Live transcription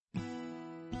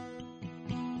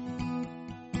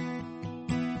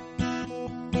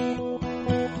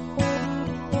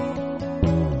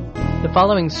The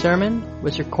following sermon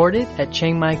was recorded at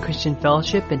Chiangmai Christian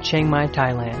Fellowship in Chiang Mai,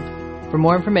 Thailand. For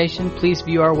more information, please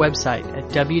view our website at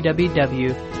www.ccfth.org.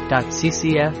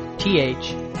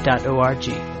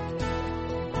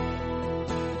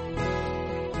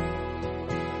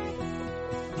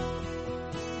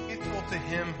 Faithful to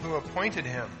him who appointed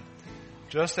him,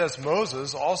 just as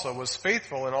Moses also was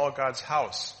faithful in all God's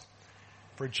house.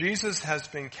 For Jesus has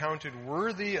been counted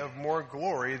worthy of more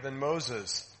glory than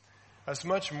Moses, as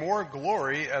much more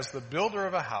glory as the builder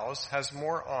of a house has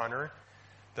more honor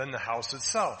than the house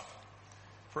itself.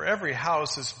 For every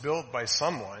house is built by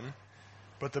someone,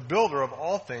 but the builder of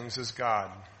all things is God.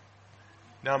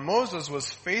 Now Moses was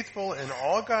faithful in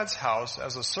all God's house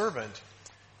as a servant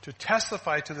to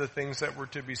testify to the things that were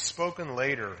to be spoken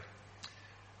later.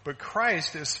 But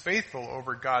Christ is faithful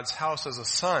over God's house as a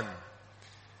son.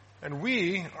 And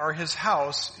we are his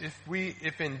house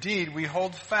if indeed we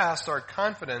hold fast our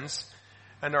confidence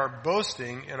and our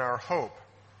boasting in our hope.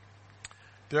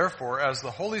 Therefore, as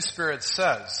the Holy Spirit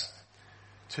says,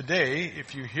 today,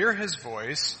 if you hear his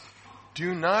voice,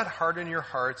 do not harden your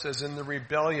hearts as in the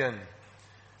rebellion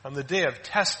on the day of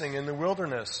testing in the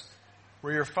wilderness,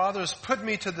 where your fathers put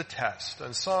me to the test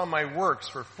and saw my works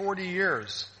for 40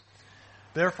 years.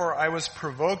 Therefore, I was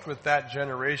provoked with that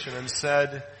generation and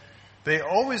said, they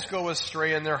always go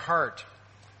astray in their heart.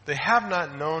 They have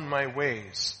not known my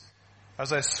ways.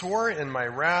 As I swore in my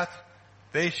wrath,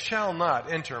 they shall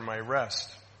not enter my rest.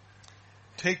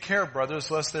 Take care, brothers,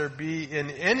 lest there be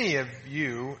in any of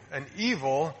you an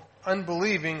evil,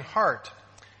 unbelieving heart,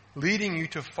 leading you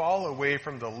to fall away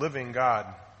from the living God.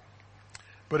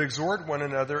 But exhort one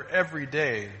another every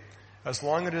day, as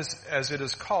long as it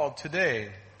is called today,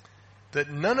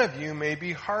 that none of you may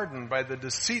be hardened by the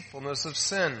deceitfulness of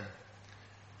sin.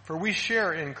 For we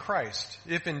share in Christ,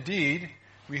 if indeed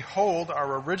we hold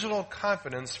our original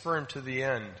confidence firm to the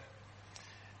end.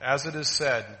 As it is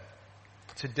said,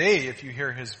 today if you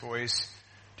hear his voice,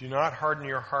 do not harden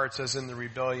your hearts as in the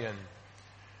rebellion.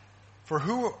 For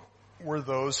who were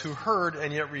those who heard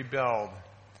and yet rebelled?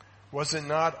 Was it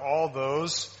not all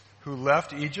those who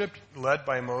left Egypt led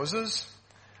by Moses?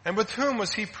 And with whom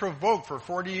was he provoked for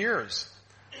 40 years?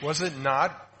 Was it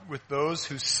not with those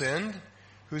who sinned,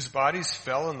 whose bodies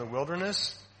fell in the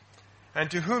wilderness? And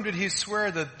to whom did he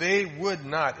swear that they would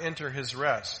not enter his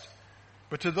rest,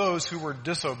 but to those who were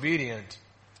disobedient?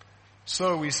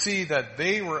 So we see that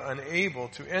they were unable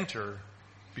to enter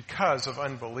because of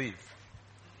unbelief.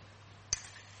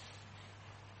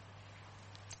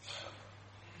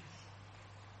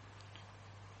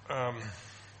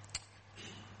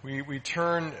 We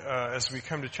turn, as we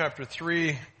come to chapter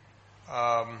 3,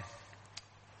 a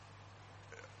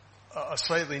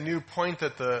slightly new point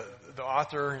that the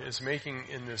author is making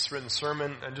in this written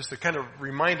sermon. And just to kind of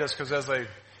remind us, because as I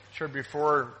shared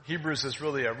before, Hebrews is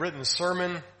really a written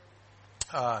sermon.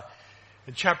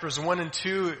 In chapters 1 and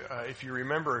 2, if you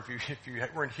remember, if you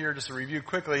weren't here, just to review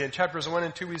quickly, in chapters 1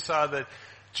 and 2 we saw that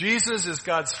Jesus is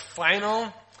God's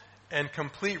final and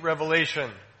complete revelation.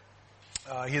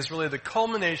 He is really the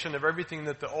culmination of everything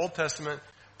that the Old Testament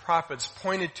prophets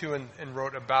pointed to and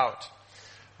wrote about.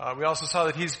 We also saw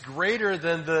that he's greater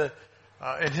than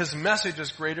and his message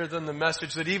is greater than the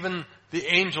message that even the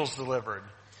angels delivered.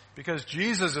 Because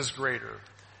Jesus is greater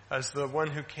as the one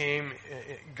who came,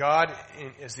 God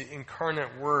as the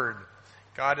incarnate Word,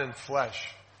 God in flesh.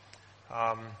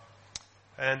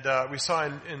 We saw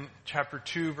in chapter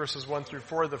 2, verses 1 through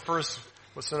 4, the first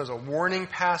what's known as a warning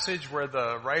passage where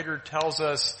the writer tells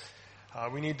us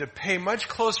we need to pay much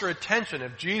closer attention.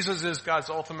 If Jesus is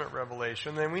God's ultimate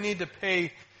revelation, then we need to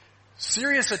pay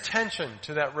serious attention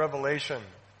to that revelation.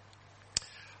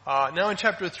 Now in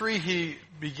chapter 3, he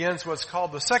begins what's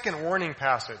called the second warning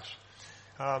passage.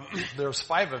 There's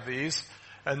 5 of these,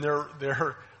 and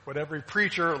they're what every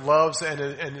preacher loves and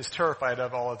is terrified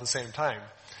of all at the same time,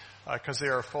 because they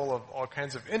are full of all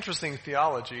kinds of interesting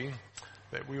theology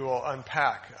that we will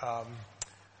unpack.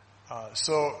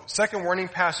 So second warning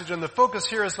passage, and the focus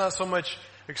here is not so much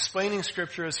explaining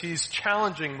Scripture as he's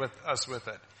challenging us with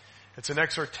it. It's an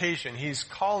exhortation. He's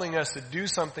calling us to do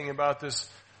something about this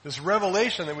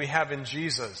revelation that we have in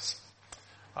Jesus.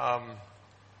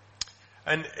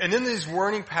 And in these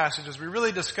warning passages, we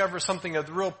really discover something of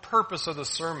the real purpose of the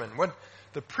sermon. What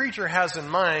the preacher has in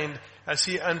mind as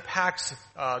he unpacks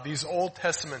these Old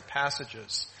Testament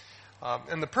passages.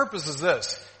 And the purpose is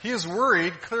this. He is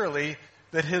worried, clearly,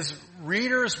 that his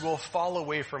readers will fall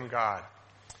away from God.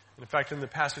 In fact, in the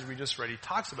passage we just read, he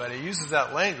talks about it. He uses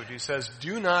that language. He says,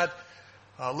 do not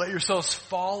let yourselves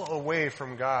fall away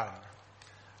from God.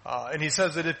 And he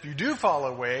says that if you do fall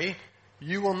away,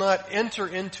 you will not enter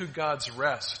into God's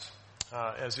rest.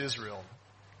 as Israel.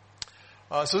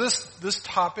 So this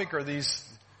topic or this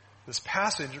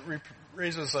passage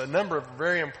raises a number of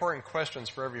very important questions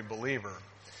for every believer.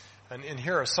 And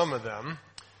here are some of them.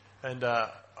 And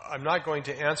I'm not going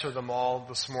to answer them all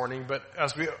this morning, but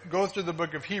as we go through the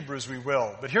book of Hebrews, we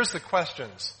will. But here's the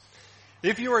questions.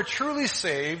 If you are truly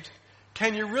saved,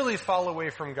 can you really fall away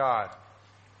from God?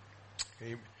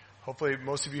 Okay, hopefully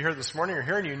most of you here this morning are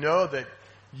here and you know that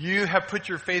you have put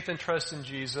your faith and trust in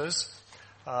Jesus.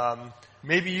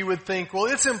 Maybe you would think, well,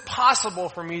 it's impossible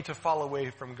for me to fall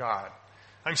away from God.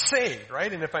 I'm saved,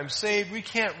 right? And if I'm saved, we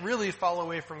can't really fall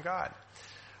away from God.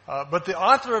 But the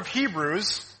author of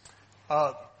Hebrews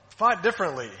thought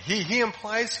differently. He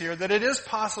implies here that it is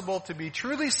possible to be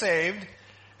truly saved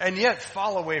and yet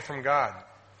fall away from God.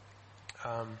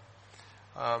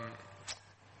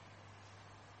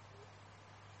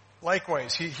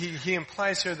 Likewise, he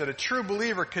implies here that a true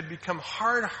believer could become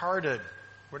hard-hearted,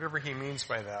 whatever he means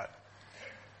by that.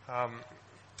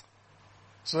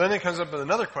 So then it comes up with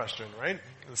another question, right?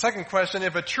 The second question,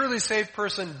 if a truly saved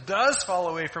person does fall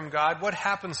away from God, what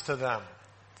happens to them?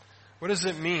 What does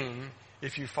it mean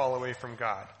if you fall away from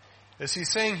God? Is he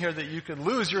saying here that you could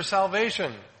lose your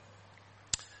salvation?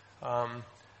 And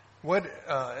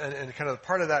kind of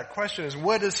part of that question is,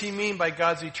 what does he mean by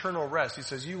God's eternal rest? He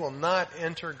says, you will not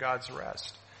enter God's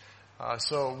rest.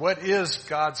 So what is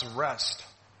God's rest?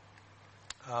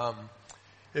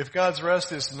 If God's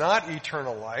rest is not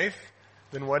eternal life,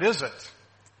 then what is it?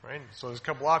 Right? So there's a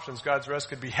couple options. God's rest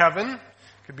could be heaven,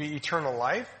 could be eternal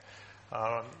life.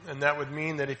 And that would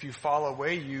mean that if you fall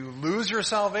away, you lose your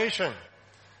salvation.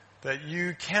 That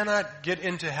you cannot get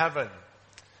into heaven.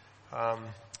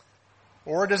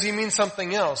 Or does he mean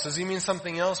something else? Does he mean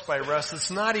something else by rest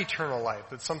that's not eternal life?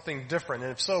 That's something different.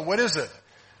 And if so, what is it?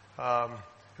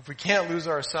 If we can't lose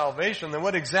our salvation, then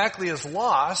what exactly is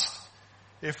lost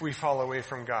if we fall away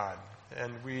from God?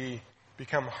 And we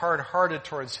become hard-hearted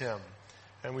towards him.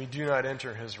 And we do not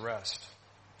enter his rest.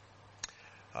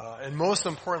 And most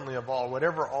importantly of all,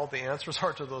 whatever all the answers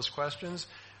are to those questions,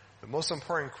 the most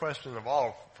important question of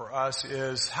all for us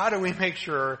is, how do we make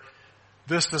sure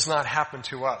this does not happen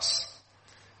to us?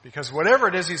 Because whatever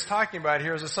it is he's talking about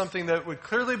here is something that would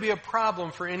clearly be a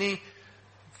problem for any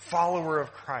follower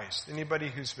of Christ, anybody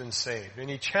who's been saved. And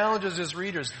he challenges his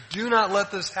readers, do not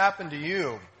let this happen to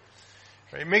you.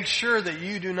 Right? Make sure that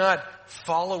you do not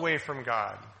fall away from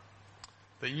God,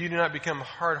 that you do not become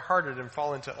hard-hearted and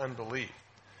fall into unbelief.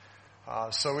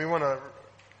 So we want to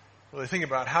really think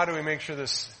about, how do we make sure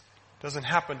this doesn't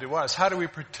happen to us? How do we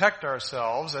protect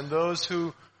ourselves and those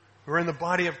who are in the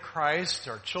body of Christ,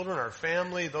 our children, our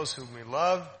family, those whom we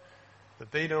love,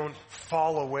 that they don't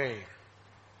fall away?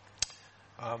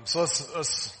 So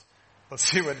let's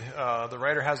see what the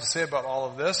writer has to say about all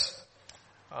of this.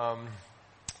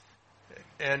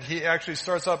 And he actually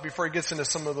starts off, before he gets into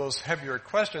some of those heavier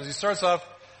questions, he starts off,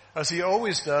 as he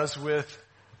always does, with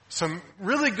some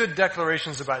really good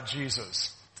declarations about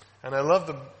Jesus. And I love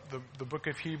the book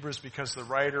of Hebrews because the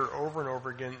writer over and over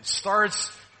again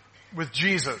starts with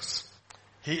Jesus.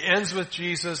 He ends with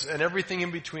Jesus, and everything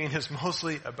in between is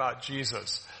mostly about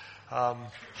Jesus.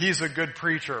 He's a good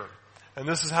preacher. And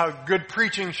this is how good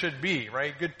preaching should be,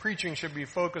 right? Good preaching should be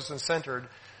focused and centered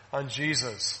on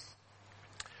Jesus.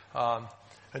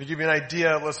 And to give you an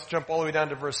idea, let's jump all the way down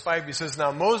to verse 5. He says,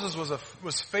 now Moses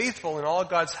was faithful in all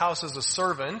God's house as a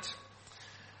servant,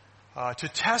 to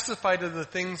testify to the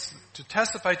things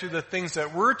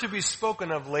that were to be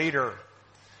spoken of later.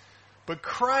 But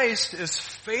Christ is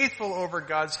faithful over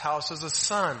God's house as a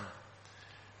son.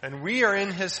 And we are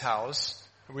in his house.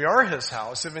 We are his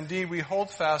house, if indeed we hold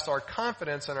fast our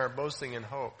confidence and our boasting in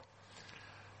hope.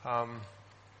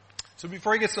 So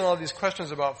before he gets into all these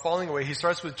questions about falling away, he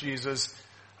starts with Jesus.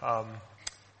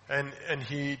 And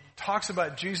he talks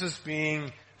about Jesus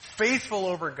being faithful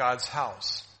over God's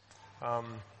house.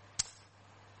 And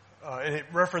it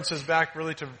references back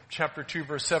really to chapter 2,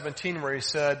 verse 17, where he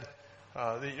said,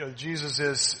 Jesus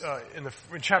is, in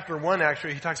chapter 1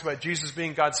 actually, he talks about Jesus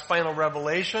being God's final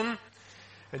revelation.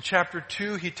 In chapter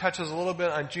 2, he touches a little bit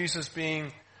on Jesus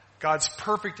being God's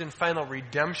perfect and final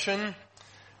redemption,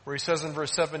 where he says in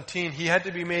verse 17, he had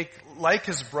to be made like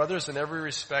his brothers in every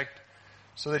respect,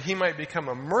 so that he might become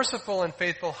a merciful and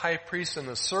faithful high priest in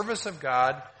the service of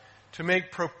God to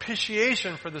make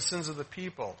propitiation for the sins of the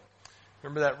people.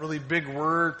 Remember that really big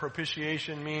word,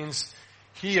 propitiation means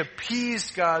he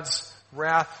appeased God's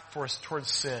wrath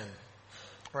towards sin.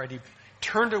 Right? He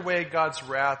turned away God's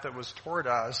wrath that was toward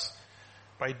us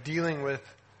by dealing with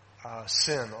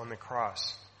sin on the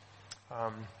cross.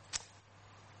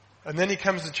 And then he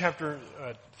comes to chapter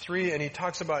 3 and he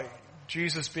talks about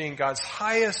Jesus being God's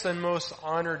highest and most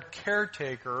honored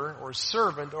caretaker or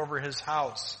servant over his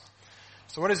house.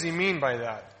 So what does he mean by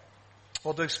that?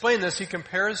 Well, to explain this, he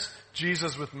compares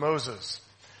Jesus with Moses.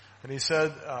 And he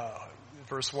said,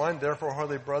 verse 1, "Therefore,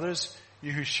 holy brothers,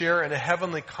 you who share in a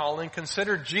heavenly calling,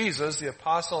 consider Jesus, the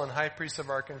apostle and high priest of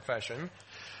our confession,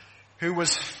 who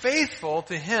was faithful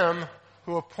to him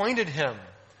who appointed him,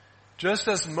 just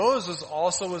as Moses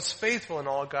also was faithful in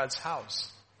all God's house."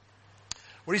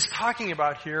 What he's talking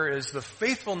about here is the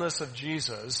faithfulness of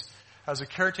Jesus as a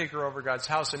caretaker over God's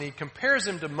house. And he compares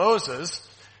him to Moses,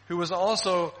 who was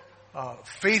also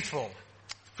faithful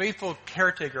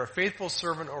caretaker, a faithful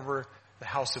servant over the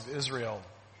house of Israel.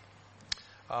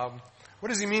 What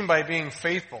does he mean by being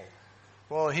faithful?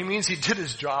 Well, he means he did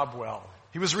his job well.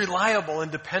 He was reliable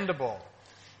and dependable.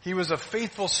 He was a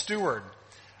faithful steward.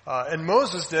 And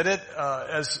Moses did it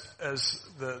as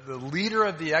the leader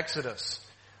of the Exodus.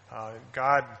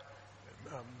 God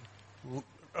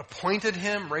appointed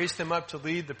him, raised him up to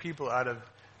lead the people out of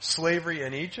slavery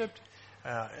in Egypt.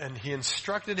 And he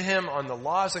instructed him on the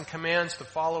laws and commands to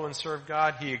follow and serve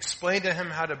God. He explained to him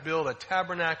how to build a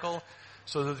tabernacle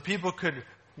so that the people could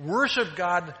worship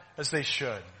God as they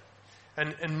should.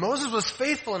 And Moses was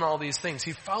faithful in all these things.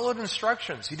 He followed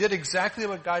instructions. He did exactly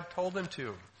what God told him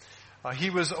to.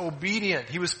 He was obedient.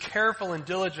 He was careful and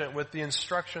diligent with the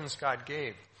instructions God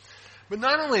gave. But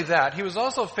not only that, he was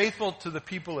also faithful to the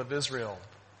people of Israel.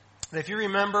 And if you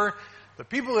remember, the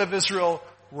people of Israel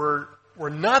were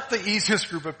not the easiest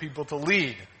group of people to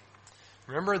lead.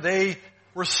 Remember, they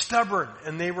were stubborn,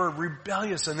 and they were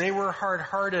rebellious, and they were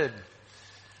hard-hearted.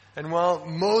 And while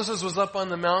Moses was up on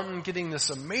the mountain getting this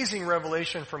amazing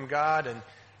revelation from God,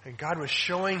 and God was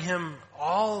showing him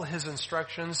all his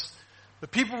instructions, the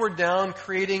people were down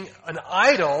creating an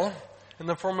idol in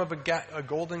the form of a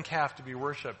golden calf to be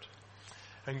worshipped.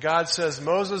 And God says,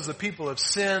 "Moses, the people have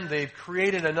sinned. They've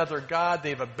created another god.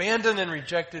 They've abandoned and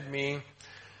rejected me.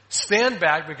 Stand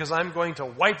back because I'm going to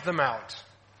wipe them out."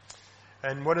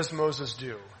 And what does Moses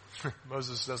do?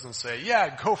 Moses doesn't say,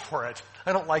 "Yeah, go for it.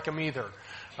 I don't like them either."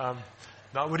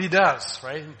 Not what he does,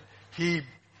 right? He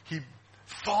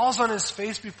falls on his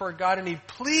face before God and he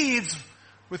pleads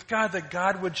with God that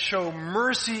God would show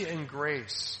mercy and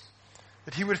grace,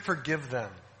 that he would forgive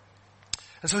them.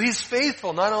 And so he's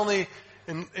faithful not only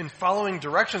in following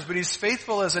directions, but he's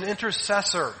faithful as an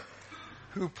intercessor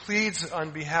who pleads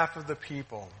on behalf of the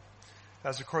people,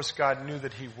 as of course God knew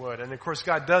that he would. And of course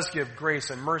God does give grace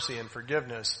and mercy and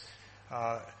forgiveness.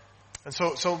 And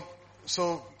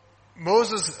so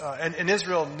Moses and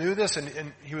Israel knew this,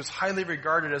 and he was highly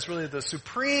regarded as really the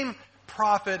supreme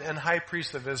prophet and high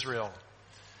priest of Israel.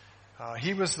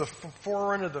 He was the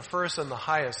forerunner, the first and the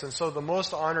highest, and so the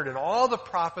most honored in all the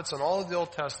prophets and all of the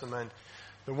Old Testament.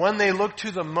 The one they looked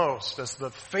to the most as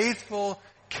the faithful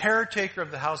caretaker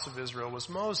of the house of Israel was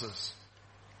Moses.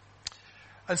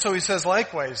 And so he says,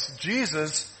 likewise,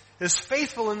 Jesus is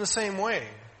faithful in the same way.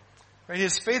 Right? He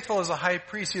is faithful as a high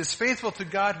priest. He is faithful to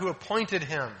God who appointed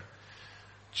him.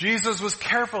 Jesus was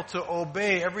careful to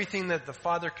obey everything that the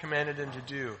Father commanded him to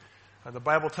do. The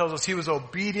Bible tells us he was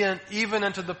obedient even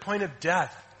unto the point of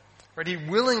death. Right? He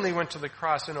willingly went to the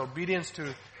cross in obedience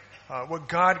to what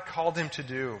God called him to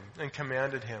do and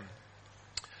commanded him.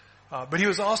 But he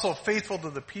was also faithful to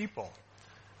the people.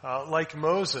 Like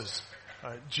Moses,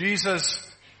 Jesus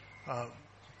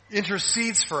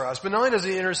intercedes for us. But not only does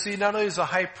he intercede, not only is a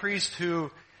high priest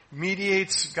who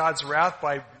mediates God's wrath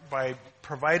by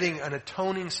providing an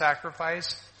atoning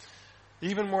sacrifice,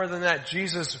 even more than that,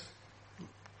 Jesus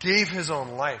gave his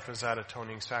own life as that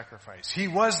atoning sacrifice. He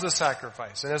was the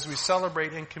sacrifice. And as we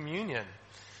celebrate in communion,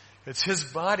 it's his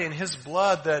body and his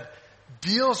blood that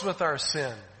deals with our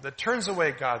sin, that turns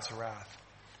away God's wrath.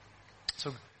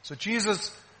 So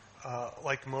Jesus,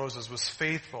 like Moses, was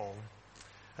faithful.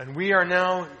 And we are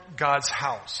now God's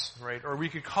house, right? Or we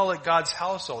could call it God's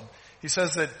household. He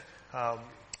says that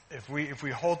if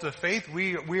we hold to faith,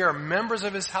 we are members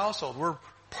of his household. We're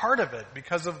part of it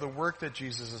because of the work that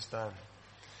Jesus has done.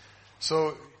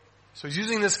 So he's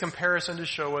using this comparison to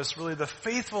show us really the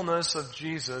faithfulness of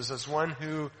Jesus as one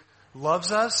who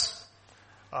loves us,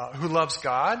 who loves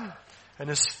God, and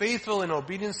is faithful in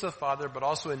obedience to the Father, but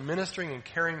also in ministering and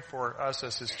caring for us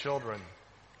as his children.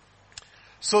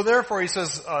 So therefore, he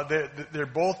says, they're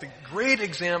both great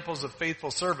examples of faithful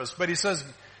service, but he says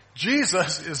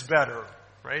Jesus is better,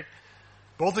 right?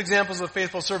 Both examples of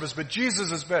faithful service, but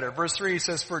Jesus is better. Verse 3, he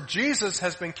says, "For Jesus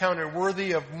has been counted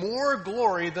worthy of more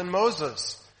glory than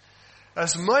Moses.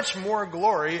 As much more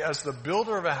glory as the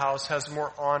builder of a house has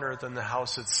more honor than the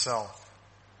house itself.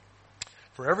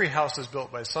 For every house is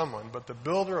built by someone, but the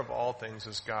builder of all things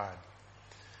is God."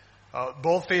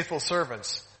 both faithful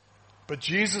servants. But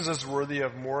Jesus is worthy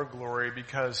of more glory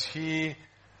because he's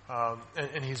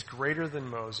greater than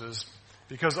Moses,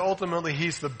 because ultimately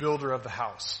he's the builder of the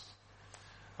house.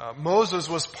 Moses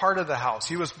was part of the house.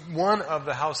 He was one of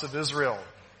the house of Israel.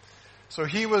 So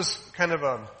he was kind of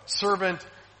a servant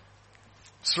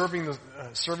serving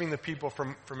the people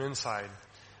from inside.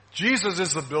 Jesus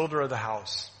is the builder of the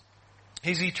house.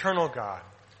 He's eternal God.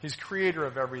 He's creator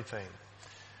of everything.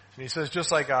 And he says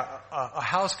just like a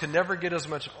house can never get as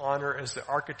much honor as the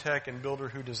architect and builder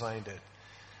who designed it.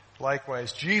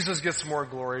 Likewise, Jesus gets more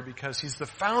glory because he's the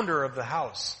founder of the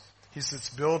house. He's its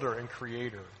builder and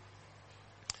creator.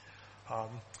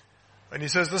 And he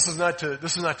says this is not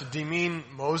to demean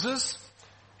Moses.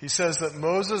 He says that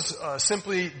Moses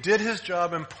simply did his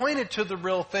job and pointed to the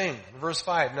real thing. Verse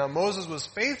 5, now Moses was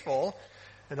faithful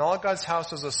in all God's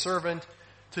house as a servant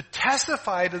to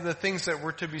testify to the things that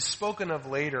were to be spoken of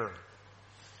later.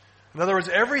 In other words,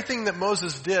 everything that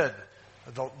Moses did,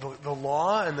 the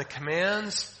law and the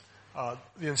commands,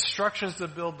 the instructions to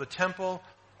build the temple,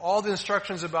 all the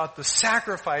instructions about the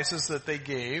sacrifices that they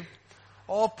gave,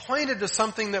 all pointed to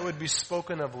something that would be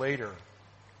spoken of later.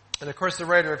 And of course, the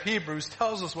writer of Hebrews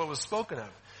tells us what was spoken of.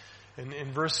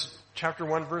 In chapter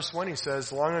 1, verse 1, he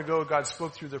says, long ago God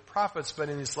spoke through the prophets, but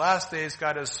in these last days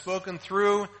God has spoken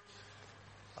through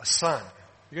a son.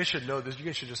 You guys should know this. You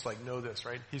guys should just know this,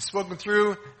 right? He's spoken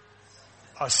through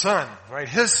a son, right?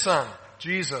 His son,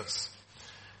 Jesus.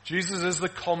 Jesus is the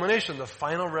culmination, the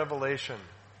final revelation.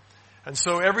 And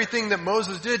so everything that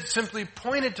Moses did simply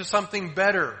pointed to something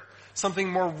better,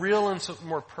 something more real and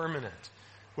more permanent.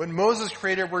 What Moses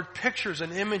created were pictures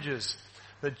and images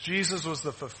that Jesus was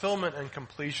the fulfillment and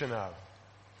completion of.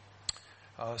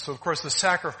 So of course the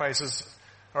sacrifices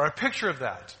are a picture of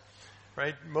that,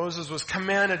 right? Moses was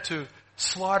commanded to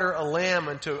slaughter a lamb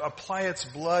and to apply its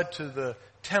blood to the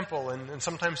temple and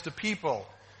sometimes to people.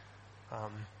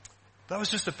 That was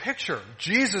just a picture.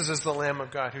 Jesus is the Lamb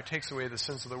of God who takes away the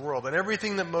sins of the world. And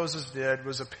everything that Moses did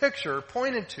was a picture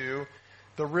pointed to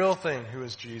the real thing, who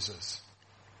is Jesus.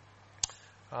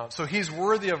 So he's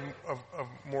worthy of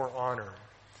more honor.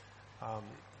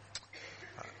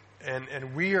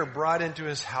 And we are brought into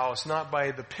his house not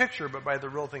by the picture, but by the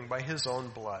real thing, by his own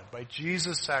blood. By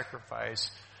Jesus' sacrifice,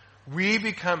 we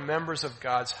become members of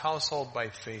God's household by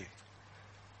faith.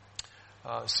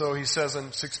 So he says in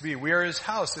 6b, we are his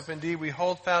house if indeed we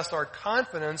hold fast our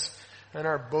confidence and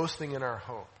our boasting in our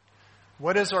hope.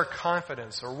 What is our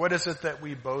confidence, or what is it that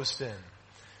we boast in?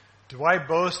 Do I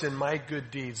boast in my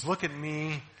good deeds? Look at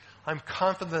me. I'm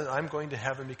confident that I'm going to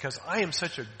heaven because I am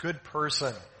such a good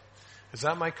person. Is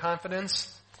that my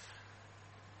confidence?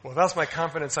 Well, if that's my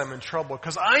confidence, I'm in trouble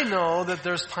because I know that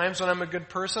there's times when I'm a good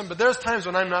person, but there's times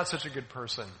when I'm not such a good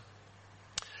person.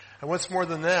 And what's more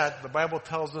than that, the Bible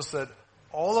tells us that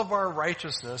all of our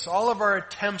righteousness, all of our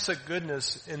attempts at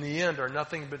goodness in the end are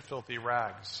nothing but filthy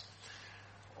rags.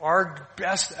 Our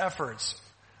best efforts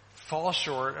fall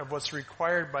short of what's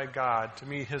required by God to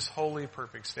meet his holy,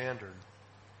 perfect standard.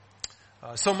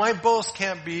 So my boast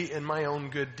can't be in my own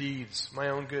good deeds, my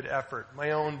own good effort,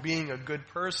 my own being a good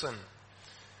person,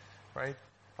 right?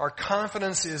 Our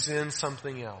confidence is in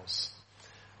something else.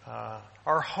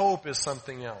 Our hope is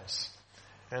something else.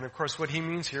 And of course what he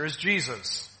means here is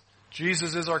Jesus.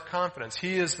 Jesus is our confidence.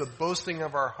 He is the boasting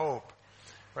of our hope,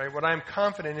 right? What I'm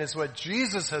confident is what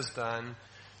Jesus has done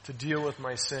to deal with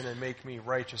my sin and make me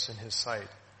righteous in his sight,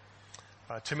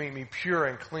 to make me pure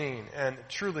and clean and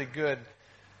truly good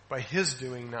by his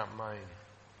doing, not mine.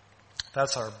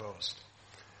 That's our boast.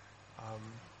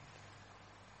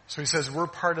 So he says we're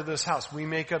part of this house. We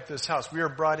make up this house. We are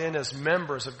brought in as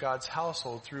members of God's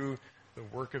household through the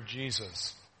work of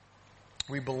Jesus.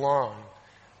 We belong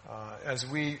as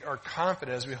we are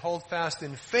confident, as we hold fast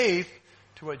in faith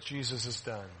to what Jesus has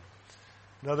done.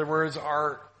 In other words,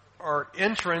 our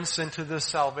entrance into this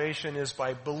salvation is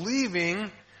by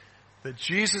believing that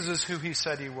Jesus is who he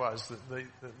said he was,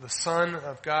 the Son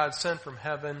of God sent from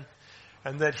heaven,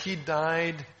 and that he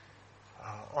died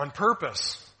on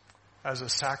purpose as a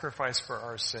sacrifice for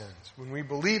our sins. When we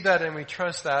believe that and we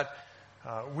trust that,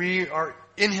 we are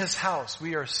in his house.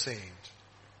 We are saved.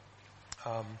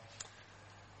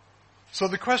 So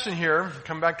the question here,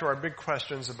 come back to our big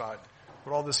questions about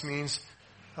what all this means.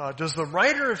 Does the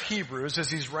writer of Hebrews, as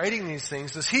he's writing these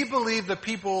things, does he believe the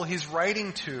people he's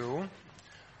writing to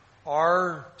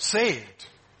are saved?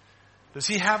 Does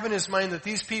he have in his mind that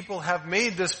these people have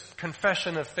made this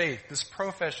confession of faith, this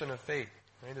profession of faith?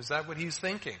 Right? Is that what he's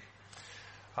thinking?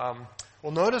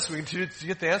 Well, notice, to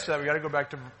get the answer to that, we've got to go back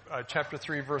to chapter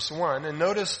 3, verse 1, and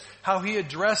notice how he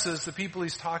addresses the people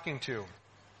he's talking to.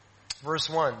 Verse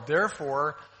 1,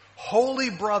 therefore, holy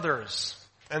brothers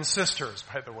and sisters,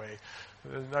 by the way.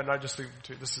 Not just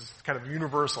this is kind of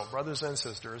universal, brothers and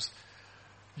sisters.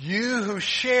 You who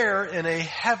share in a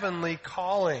heavenly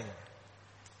calling.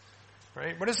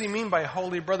 Right? What does he mean by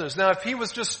holy brothers? Now, if he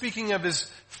was just speaking of his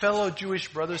fellow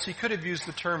Jewish brothers, he could have used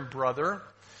the term brother,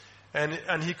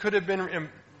 and he could have been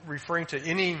referring to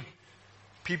any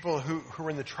people who were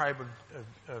in the tribe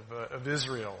of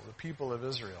Israel, the people of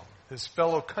Israel, his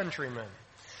fellow countrymen.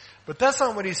 But that's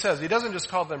not what he says. He doesn't just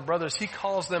call them brothers, he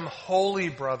calls them holy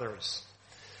brothers.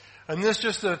 And this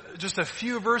just a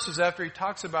few verses after he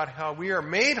talks about how we are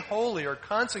made holy or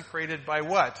consecrated by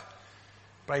what?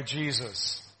 By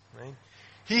Jesus. Right?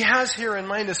 He has here in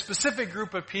mind a specific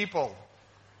group of people,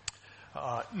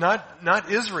 not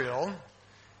Israel.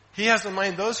 He has in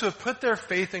mind those who have put their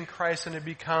faith in Christ and have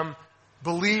become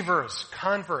believers,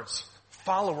 converts,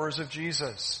 followers of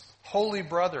Jesus, holy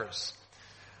brothers.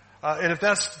 And if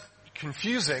that's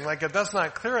confusing, like if that's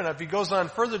not clear enough, he goes on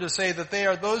further to say that they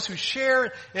are those who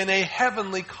share in a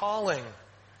heavenly calling.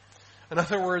 In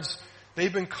other words,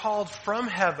 they've been called from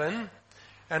heaven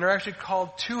and are actually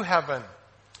called to heaven.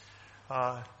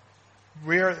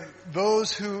 We are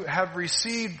those who have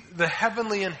received the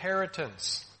heavenly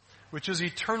inheritance, which is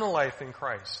eternal life in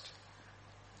Christ.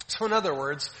 So in other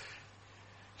words,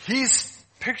 he's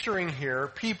picturing here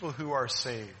people who are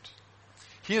saved.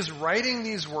 He is writing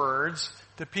these words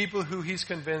to people who he's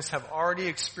convinced have already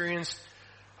experienced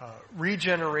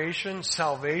regeneration,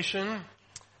 salvation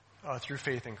through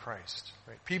faith in Christ.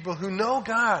 Right? People who know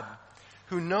God,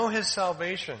 who know his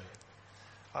salvation,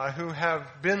 who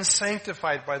have been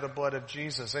sanctified by the blood of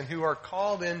Jesus, and who are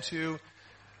called into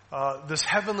this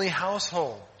heavenly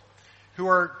household, who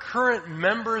are current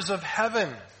members of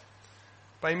heaven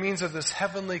by means of this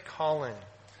heavenly calling,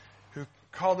 who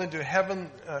called into heaven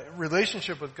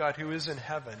relationship with God who is in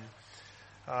heaven,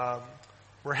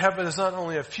 where heaven is not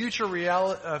only a future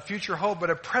hope, but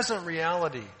a present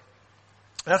reality.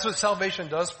 That's what salvation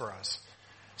does for us.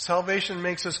 Salvation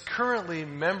makes us currently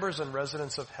members and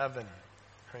residents of heaven.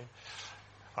 Right?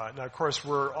 Now, of course,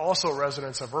 we're also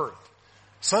residents of earth.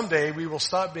 Someday we will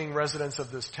stop being residents of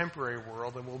this temporary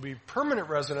world and we'll be permanent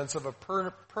residents of a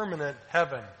permanent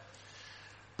heaven.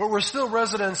 But we're still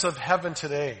residents of heaven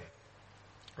today.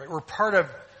 Right? We're part of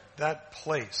that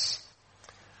place.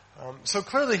 So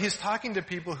clearly he's talking to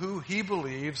people who he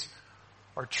believes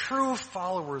are true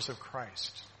followers of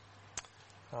Christ.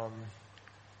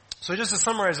 So just to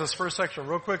summarize this first section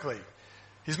real quickly,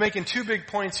 he's making two big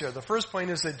points here. The first point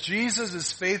is that Jesus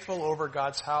is faithful over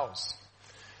God's house.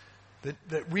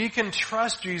 That we can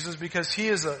trust Jesus because he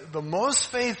is the most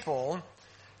faithful,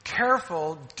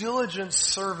 careful, diligent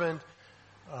servant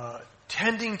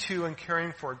tending to and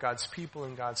caring for God's people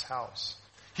in God's house.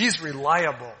 He's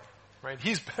reliable, right?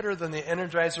 He's better than the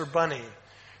Energizer Bunny,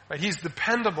 right? He's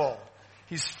dependable.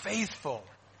 He's faithful.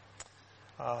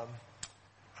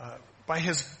 By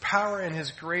his power and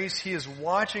his grace, he is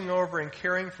watching over and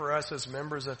caring for us as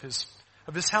members of his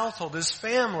household, his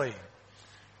family.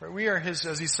 Right? We are his,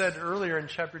 as he said earlier in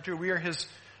chapter 2, we are his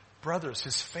brothers,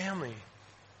 his family.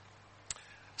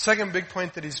 Second big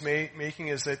point that he's making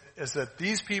is that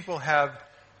these people have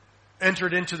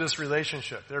entered into this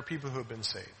relationship. They're people who have been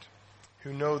saved,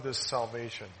 who know this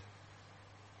salvation.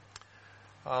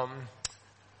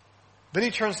 Then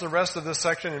he turns to the rest of this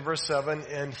section in verse 7,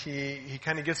 and he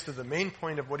kind of gets to the main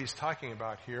point of what he's talking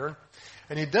about here.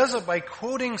 And he does it by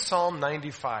quoting Psalm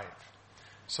 95.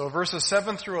 So verses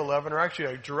 7 through 11 are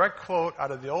actually a direct quote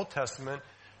out of the Old Testament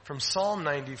from Psalm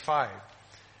 95.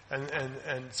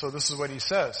 And so this is what he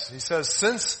says. He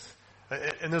says,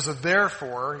 and there's a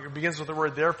therefore, it begins with the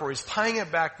word therefore. He's tying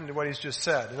it back into what he's just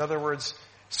said. In other words,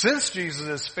 since Jesus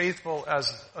is faithful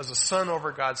as a son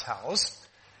over God's house,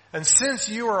 and since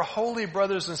you are holy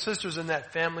brothers and sisters in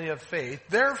that family of faith,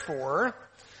 therefore,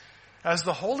 as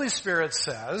the Holy Spirit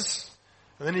says,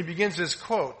 and then he begins his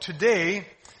quote, today,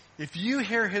 if you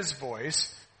hear his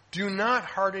voice, do not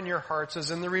harden your hearts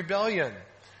as in the rebellion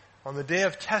on the day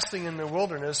of testing in the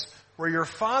wilderness, where your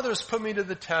fathers put me to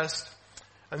the test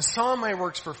and saw my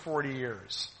works for 40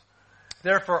 years.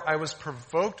 Therefore, I was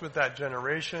provoked with that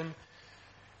generation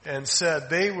and said,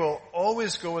 they will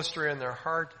always go astray in their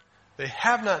heart. They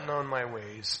have not known my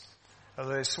ways. As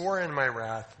I swore in my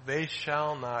wrath, they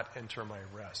shall not enter my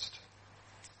rest.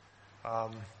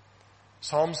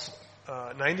 Psalms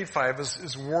 95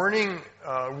 is warning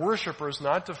worshipers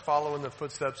not to follow in the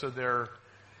footsteps of their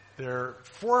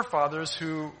forefathers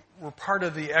who were part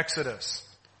of the Exodus.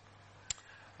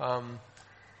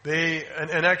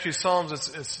 Actually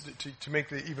Psalms, to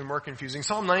make it even more confusing,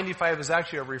 Psalm 95 is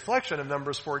actually a reflection of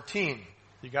Numbers 14.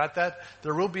 You got that?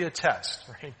 There will be a test,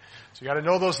 right? So you got to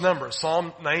know those numbers.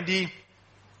 Psalm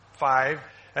 95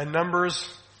 and Numbers.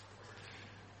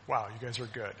 Wow, you guys are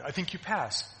good. I think you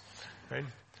pass, right?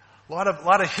 A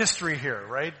lot of history here,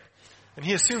 right? And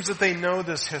he assumes that they know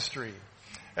this history.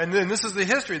 And then this is the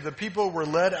history. The people were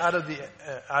led out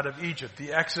of Egypt,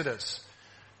 the Exodus.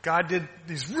 God did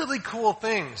these really cool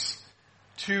things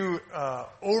to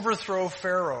overthrow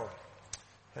Pharaoh.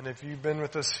 And if you've been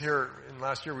with us here in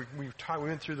last year, we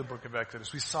went through the book of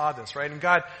Exodus. We saw this, right? And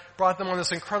God brought them on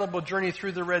this incredible journey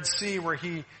through the Red Sea where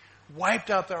he wiped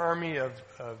out the army of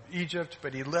Egypt,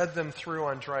 but he led them through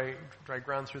on dry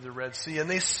ground through the Red Sea. And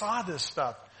they saw this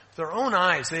stuff with their own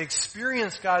eyes. They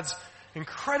experienced God's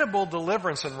incredible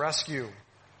deliverance and rescue.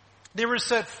 They were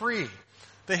set free.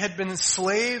 They had been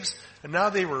slaves, and now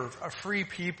they were a free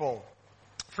people,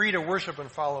 free to worship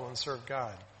and follow and serve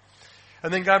God.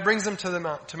 And then God brings them to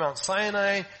Mount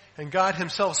Sinai, and God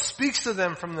himself speaks to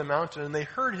them from the mountain, and they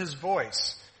heard his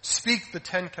voice speak the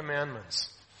 10 Commandments.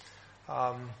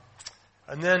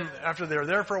 And then after they're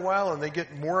there for a while, and they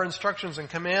get more instructions and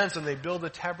commands, and they build a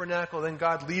tabernacle, then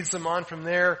God leads them on from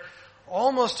there,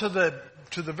 almost to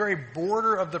the very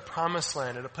border of the Promised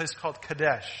Land, at a place called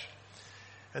Kadesh.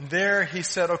 And there he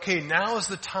said, okay, now is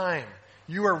the time.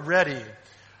 You are ready.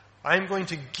 I'm going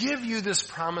to give you this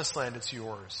Promised Land. It's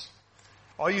yours.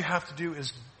 All you have to do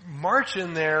is march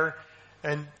in there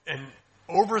and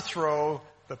overthrow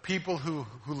the people who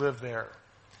live there.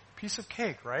 Piece of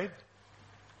cake, right?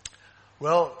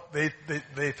 Well, they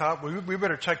thought, we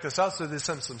better check this out. So they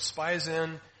sent some spies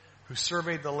in who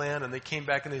surveyed the land, and they came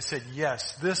back and they said,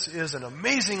 yes, this is an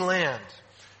amazing land.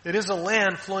 It is a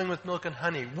land flowing with milk and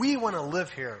honey. We want to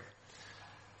live here.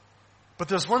 But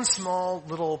there's one small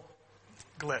little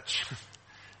glitch,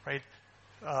 right?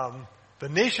 The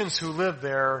nations who live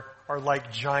there are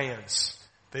like giants.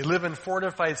 They live in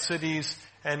fortified cities,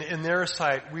 and in their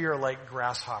sight, we are like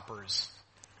grasshoppers.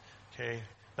 Okay?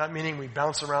 Not meaning we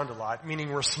bounce around a lot,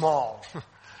 meaning we're small.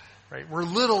 Right? We're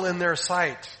little in their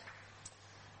sight.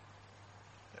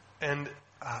 And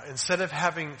instead of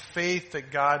having faith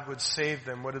that God would save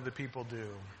them, what do the people do?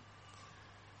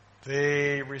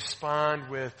 They respond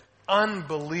with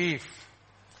unbelief.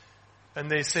 And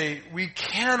they say, we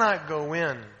cannot go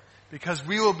in because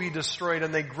we will be destroyed.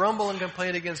 And they grumble and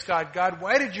complain against God. God,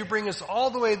 why did you bring us all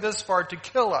the way this far to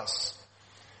kill us?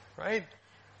 Right?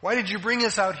 Why did you bring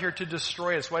us out here to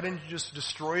destroy us? Why didn't you just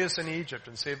destroy us in Egypt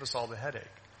and save us all the headache?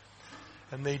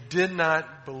 And they did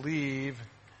not believe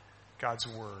God's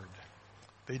word.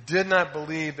 They did not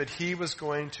believe that he was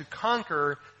going to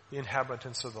conquer the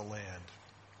inhabitants of the land.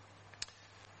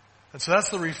 And so that's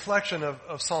the reflection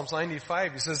of Psalms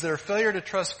 95. He says their failure to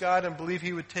trust God and believe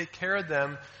he would take care of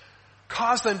them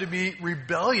caused them to be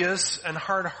rebellious and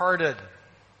hard-hearted.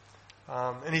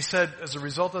 And he said, as a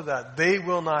result of that, they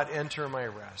will not enter my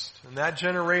rest. And that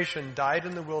generation died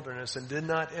in the wilderness and did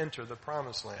not enter the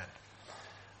promised land.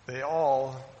 They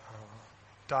all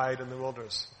died in the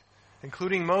wilderness,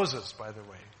 including Moses, by the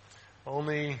way.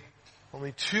 Only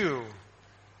 2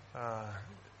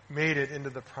 made it into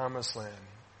the promised land.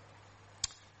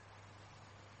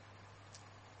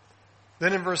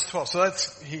 Then in verse 12, so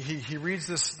that's, he reads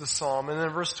this psalm, and then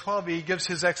in verse 12 he gives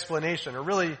his explanation, or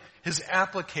really his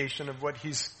application of what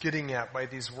he's getting at by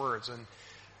these words. And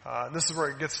this is where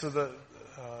it gets to the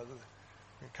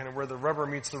kind of where the rubber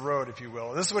meets the road, if you will.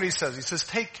 And this is what he says. He says,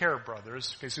 take care,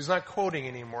 brothers. Okay, so he's not quoting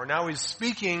anymore. Now he's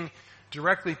speaking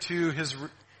directly to his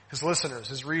listeners,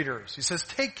 his readers. He says,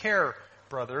 take care,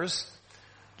 brothers,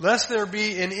 lest there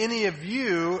be in any of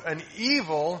you an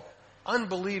evil,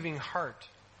 unbelieving heart,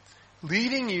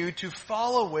 leading you to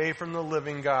fall away from the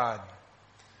living God.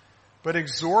 But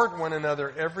exhort one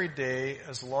another every day,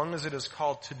 as long as it is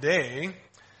called today,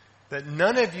 that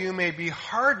none of you may be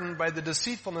hardened by the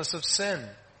deceitfulness of sin.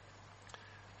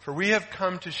 For we have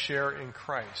come to share in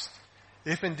Christ,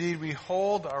 if indeed we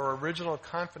hold our original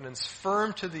confidence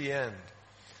firm to the end.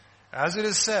 As it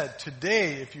is said,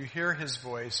 today, if you hear his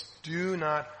voice, do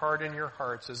not harden your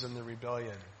hearts as in the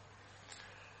rebellion.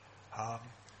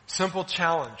 Simple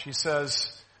challenge. He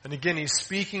says, and again, he's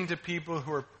speaking to people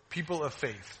who are people of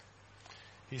faith.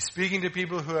 He's speaking to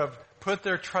people who have put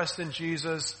their trust in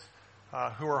Jesus,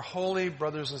 who are holy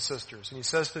brothers and sisters. And he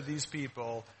says to these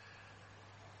people,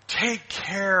 take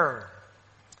care.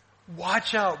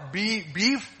 Watch out. Be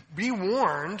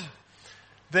warned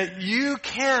that you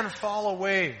can fall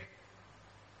away.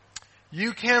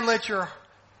 You can let your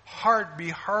heart be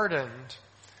hardened,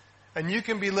 and you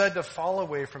can be led to fall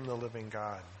away from the living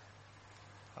God.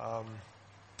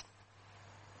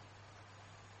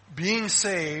 Being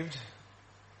saved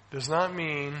does not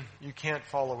mean you can't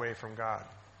fall away from God.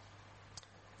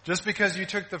 Just because you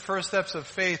took the first steps of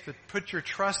faith to put your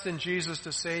trust in Jesus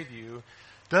to save you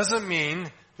doesn't mean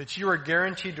that you are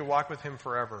guaranteed to walk with him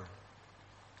forever.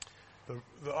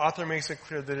 The author makes it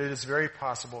clear that it is very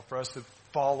possible for us to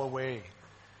fall away,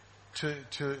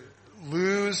 to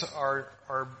lose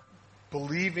our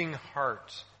believing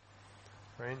heart,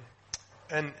 right?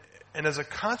 And as a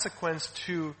consequence,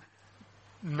 to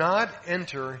not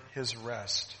enter his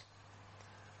rest.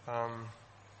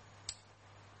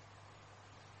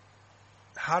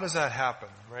 How does that happen,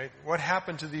 right? What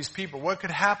happened to these people? What could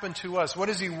happen to us? What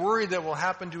is he worried that will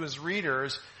happen to his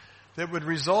readers that would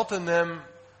result in them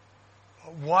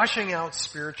washing out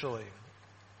spiritually?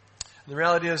 And the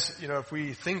reality is, if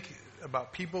we think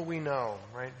about people we know,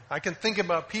 right? I can think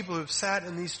about people who've sat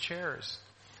in these chairs,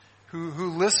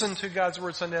 who listen to God's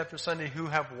word Sunday after Sunday, who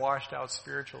have washed out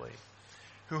spiritually,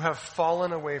 who have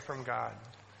fallen away from God,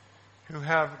 who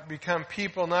have become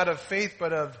people not of faith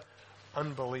but of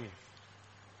unbelief.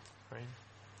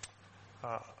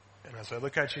 Right? And as I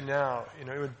look at you now, it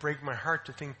would break my heart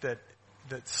to think that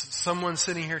someone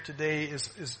sitting here today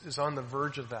is on the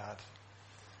verge of that.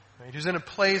 Right? Who's in a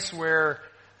place where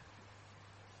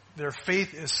their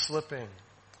faith is slipping.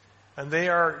 And they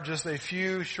are just a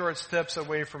few short steps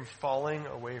away from falling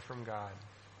away from God.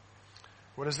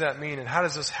 What does that mean? And how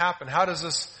does this happen? How does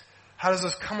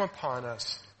this come upon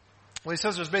us? Well, he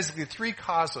says there's basically three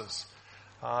causes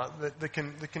that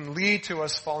can lead to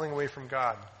us falling away from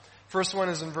God. First one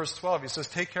is in verse 12. He says,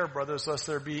 "Take care, brothers, lest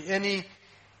there be in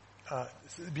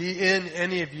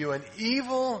any of you an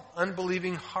evil,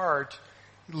 unbelieving heart,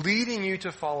 leading you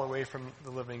to fall away from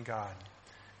the living God."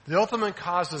 The ultimate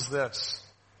cause is this.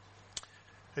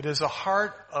 It is a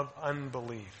heart of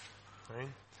unbelief. Right?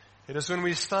 It is when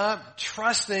we stop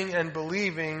trusting and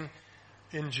believing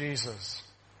in Jesus.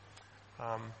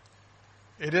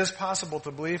 It is possible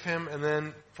to believe him and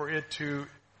then for it to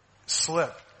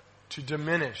slip, to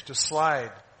diminish, to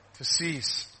slide, to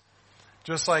cease.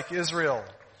 Just like Israel.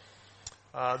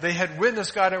 They had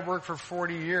witnessed God at work for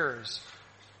 40 years.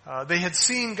 They had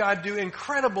seen God do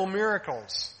incredible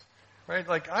miracles. Right?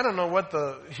 Like, I don't know what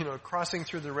crossing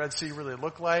through the Red Sea really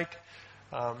looked like.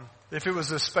 If it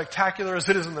was as spectacular as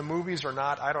it is in the movies or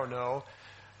not, I don't know.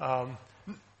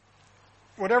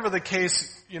 Whatever the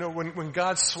case, when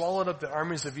God swallowed up the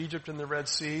armies of Egypt in the Red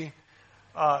Sea,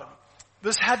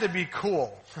 this had to be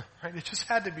cool. Right? It just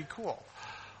had to be cool.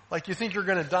 Like, you think you're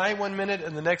going to die one minute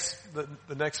and the next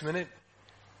minute,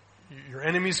 your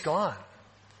enemy's gone.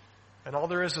 And all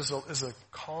there is a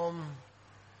calm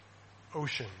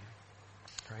ocean.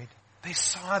 Right? They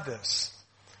saw this.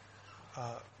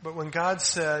 But when God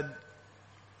said,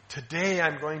 "Today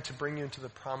I'm going to bring you into the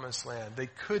promised land," they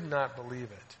could not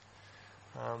believe it.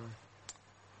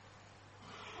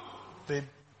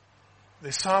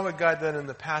 They saw what God did in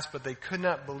the past, but they could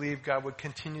not believe God would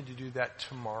continue to do that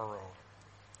tomorrow.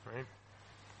 Right?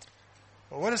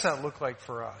 Well, what does that look like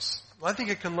for us? Well, I think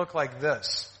it can look like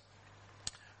this.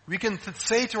 We can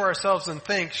say to ourselves and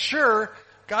think, sure,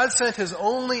 God sent his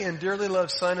only and dearly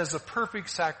loved Son as a perfect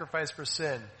sacrifice for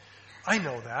sin. I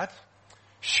know that.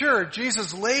 Sure,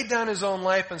 Jesus laid down his own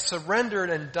life and surrendered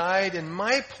and died in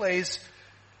my place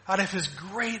out of his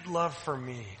great love for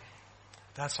me.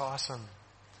 That's awesome.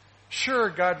 Sure,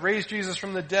 God raised Jesus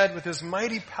from the dead with his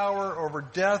mighty power over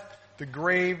death, the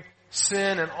grave,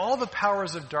 sin, and all the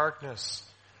powers of darkness.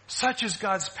 Such is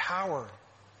God's power.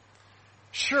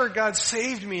 Sure, God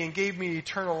saved me and gave me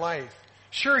eternal life.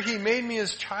 Sure, he made me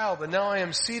his child, and now I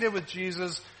am seated with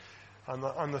Jesus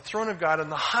on the throne of God in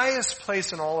the highest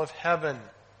place in all of heaven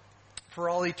for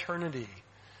all eternity.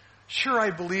 Sure,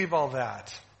 I believe all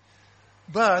that.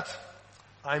 But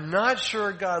I'm not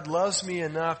sure God loves me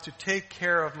enough to take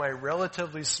care of my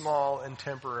relatively small and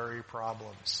temporary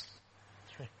problems.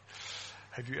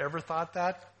 Have you ever thought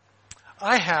that?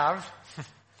 I have.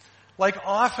 Like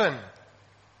often.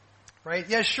 Right?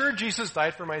 Yeah, sure, Jesus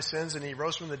died for my sins and he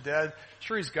rose from the dead.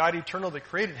 Sure, he's God eternal that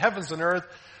created heavens and earth.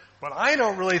 But I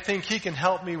don't really think he can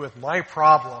help me with my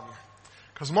problem.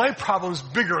 Because my problem's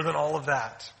bigger than all of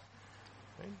that.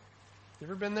 Right? You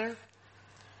ever been there?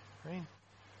 Right?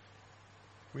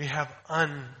 We have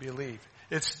unbelief.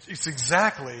 It is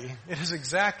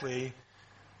exactly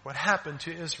what happened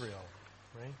to Israel.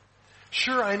 Right?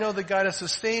 Sure, I know that God has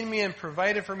sustained me and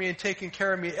provided for me and taken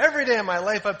care of me every day of my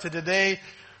life up to today,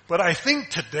 but I think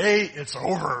today it's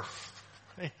over.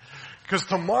 Right? Because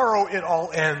tomorrow it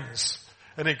all ends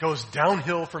and it goes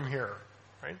downhill from here.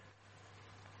 Right?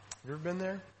 You ever been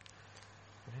there?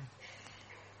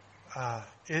 Right?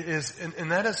 It is,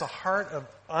 and that is a heart of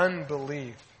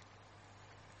unbelief.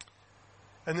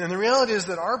 And then the reality is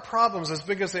that our problems, as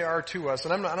big as they are to us,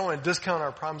 and I don't want to discount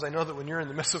our problems. I know that when you're in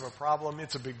the midst of a problem,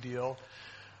 it's a big deal.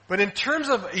 But in terms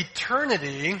of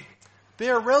eternity, they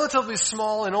are relatively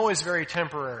small and always very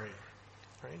temporary.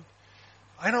 Right?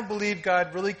 I don't believe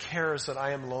God really cares that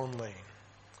I am lonely.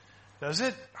 Now, is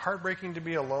it heartbreaking to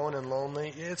be alone and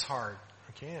lonely? It's hard.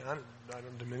 Okay, I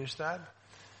don't diminish that.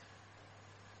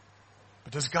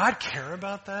 But does God care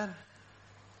about that?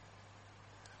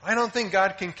 I don't think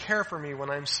God can care for me when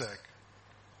I'm sick.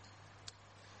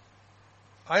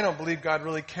 I don't believe God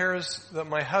really cares that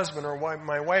my husband or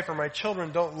my wife or my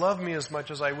children don't love me as much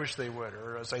as I wish they would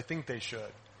or as I think they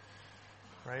should.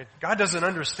 Right? God doesn't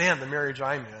understand the marriage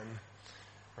I'm in.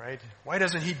 Right? Why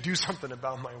doesn't He do something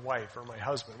about my wife or my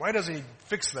husband? Why doesn't He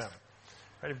fix them?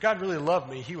 Right? If God really loved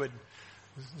me, He would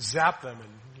zap them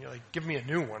and like give me a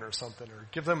new one or something, or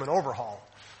give them an overhaul.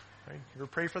 Right? You ever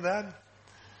pray for that?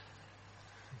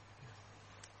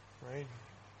 Right?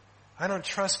 I don't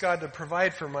trust God to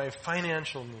provide for my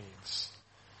financial needs.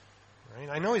 Right?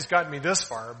 I know He's gotten me this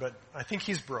far, but I think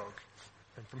He's broke.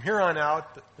 And from here on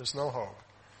out, there's no hope.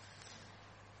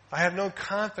 I have no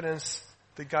confidence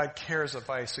that God cares if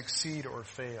I succeed or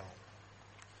fail.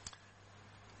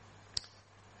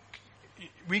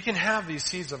 We can have these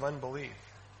seeds of unbelief.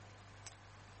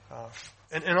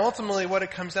 And ultimately what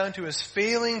it comes down to is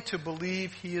failing to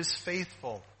believe He is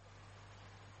faithful.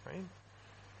 Right?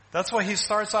 That's why He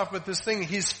starts off with this thing.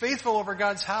 He's faithful over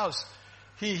God's house.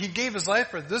 He gave His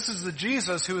life for it. This is the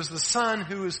Jesus who is the Son,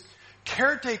 who is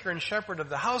caretaker and shepherd of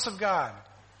the house of God.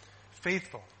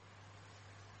 Faithful.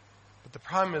 But the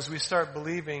problem is we start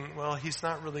believing, well, He's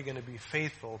not really going to be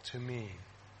faithful to me.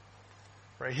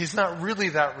 Right? He's not really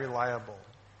that reliable.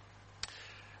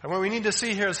 And what we need to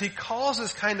see here is He calls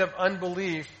this kind of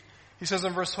unbelief, He says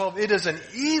in verse 12, it is an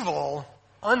evil,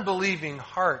 unbelieving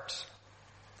heart,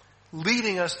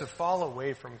 leading us to fall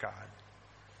away from God.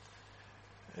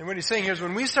 And what He's saying here is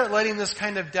when we start letting this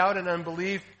kind of doubt and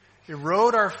unbelief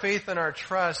erode our faith and our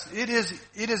trust, it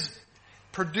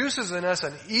produces in us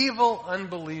an evil,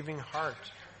 unbelieving heart.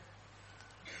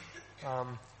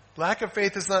 Lack of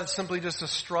faith is not simply just a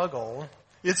struggle.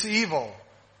 It's evil.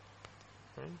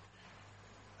 Right?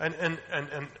 And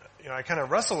I kind of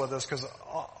wrestle with this because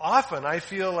often I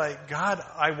feel like, God,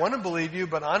 I want to believe You,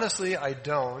 but honestly, I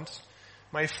don't.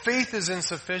 My faith is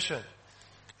insufficient.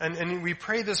 And we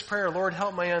pray this prayer, Lord,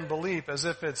 help my unbelief, as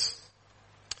if it's,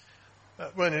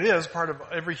 when it is part of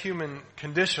every human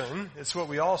condition. It's what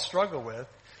we all struggle with.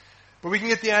 But we can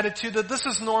get the attitude that this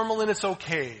is normal and it's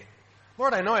okay.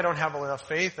 Lord, I know I don't have enough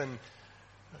faith, and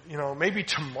maybe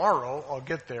tomorrow I'll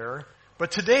get there.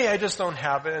 But today I just don't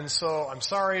have it, and so I'm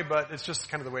sorry, but it's just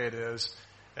kind of the way it is.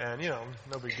 And,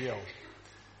 no big deal.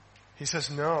 He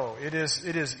says, no, it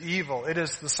is evil. It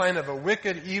is the sign of a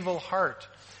wicked, evil heart.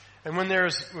 And when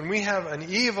we have an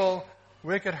evil,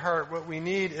 wicked heart, what we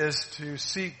need is to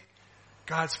seek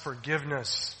God's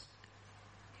forgiveness.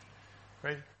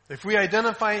 Right? If we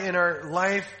identify in our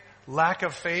life lack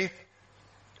of faith,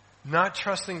 not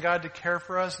trusting God to care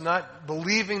for us, not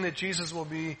believing that Jesus will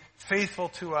be faithful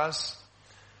to us,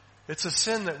 it's a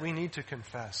sin that we need to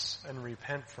confess and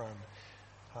repent from.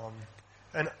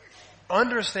 And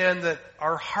understand that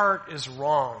our heart is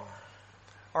wrong.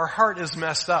 Our heart is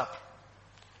messed up.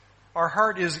 Our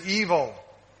heart is evil.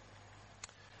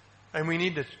 And we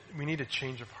need a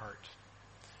change of heart.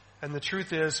 And the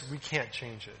truth is, we can't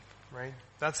change it, right?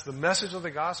 That's the message of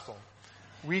the gospel.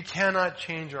 We cannot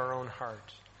change our own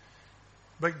heart.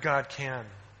 But God can,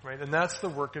 right? And that's the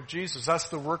work of Jesus. That's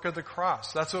the work of the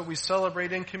cross. That's what we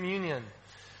celebrate in communion.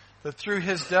 That through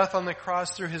His death on the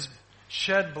cross, through His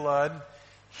shed blood,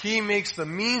 He makes the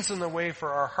means and the way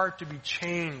for our heart to be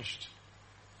changed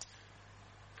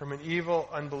from an evil,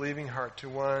 unbelieving heart to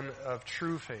one of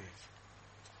true faith.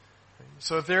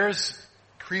 So if there's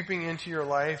creeping into your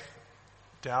life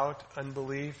doubt,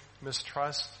 unbelief,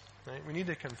 mistrust, right? We need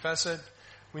to confess it.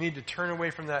 We need to turn away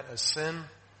from that as sin.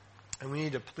 And we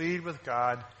need to plead with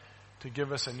God to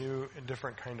give us a new and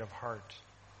different kind of heart.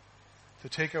 To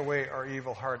take away our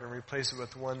evil heart and replace it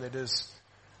with one that is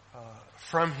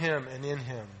from Him and in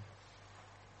Him.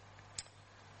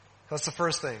 That's the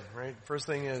first thing, right? First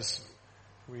thing is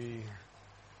we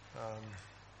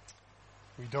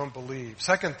don't believe.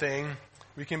 Second thing,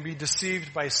 we can be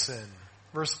deceived by sin.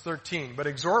 Verse 13, but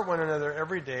exhort one another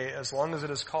every day, as long as it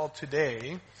is called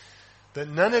today, that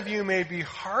none of you may be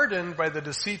hardened by the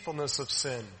deceitfulness of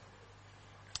sin.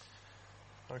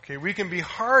 Okay, we can be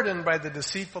hardened by the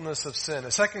deceitfulness of sin.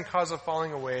 A second cause of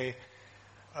falling away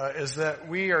is that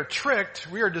we are tricked,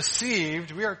 we are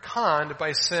deceived, we are conned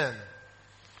by sin.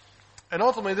 And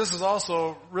ultimately, this is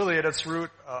also really at its root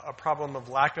a problem of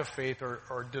lack of faith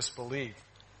or disbelief.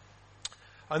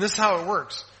 And this is how it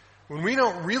works. When we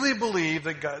don't really believe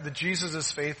that Jesus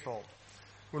is faithful,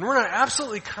 when we're not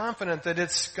absolutely confident that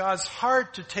it's God's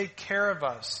heart to take care of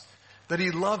us, that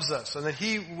He loves us, and that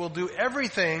He will do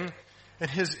everything in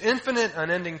His infinite,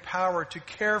 unending power to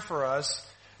care for us,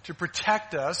 to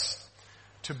protect us,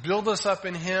 to build us up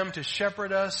in Him, to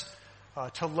shepherd us,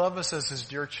 to love us as His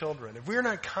dear children. If we are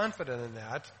not confident in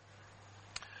that,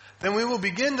 then we will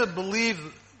begin to believe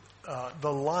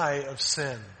the lie of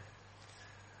sin.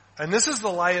 And this is the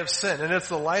lie of sin, and it's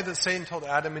the lie that Satan told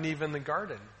Adam and Eve in the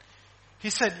garden. He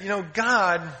said,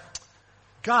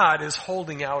 God is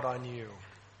holding out on you.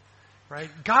 Right?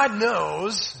 God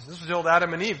knows, this was told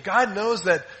Adam and Eve, God knows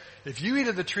that if you eat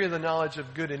of the tree of the knowledge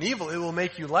of good and evil, it will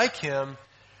make you like Him,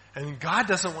 and God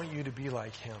doesn't want you to be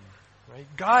like Him. Right?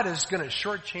 God is going to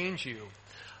shortchange you.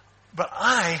 But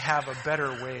I have a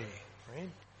better way.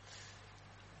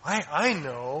 Right? I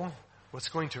know what's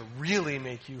going to really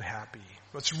make you happy.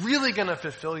 What's really going to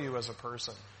fulfill you as a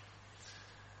person.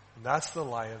 And that's the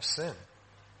lie of sin.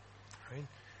 Right?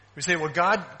 We say, well,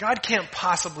 God can't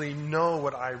possibly know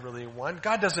what I really want.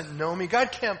 God doesn't know me.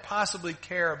 God can't possibly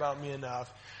care about me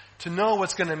enough to know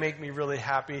what's going to make me really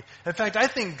happy. In fact, I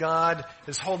think God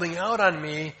is holding out on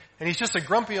me, and He's just a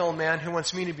grumpy old man who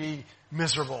wants me to be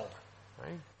miserable.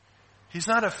 Right? He's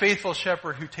not a faithful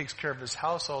shepherd who takes care of his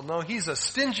household. No, He's a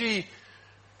stingy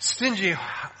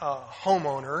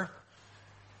homeowner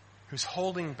who's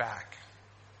holding back.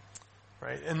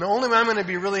 Right? And the only way I'm going to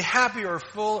be really happy or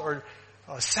full or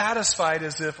satisfied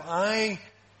is if I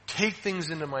take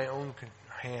things into my own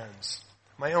hands,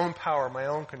 my own power, my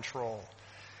own control.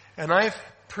 And I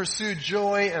pursue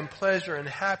joy and pleasure and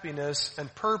happiness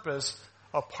and purpose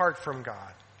apart from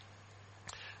God.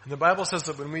 And the Bible says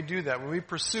that when we do that, when we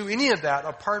pursue any of that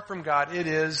apart from God, it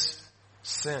is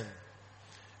sin.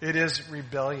 It is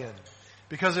rebellion.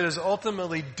 Because it is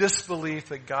ultimately disbelief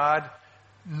that God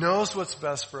knows what's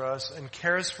best for us and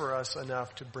cares for us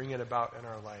enough to bring it about in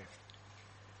our life.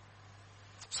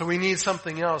 So we need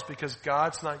something else because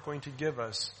God's not going to give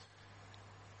us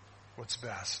what's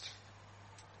best.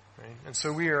 Right? And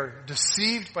so we are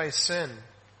deceived by sin.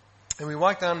 And we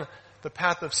walk down the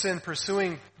path of sin,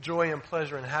 pursuing joy and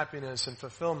pleasure and happiness and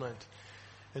fulfillment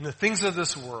in the things of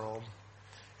this world,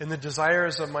 in the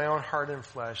desires of my own heart and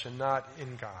flesh, and not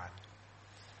in God.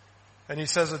 And he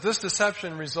says that this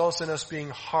deception results in us being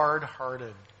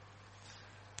hard-hearted.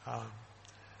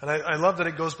 And I love that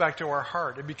it goes back to our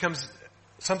heart. It becomes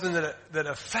something that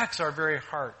affects our very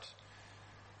heart.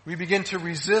 We begin to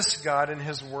resist God and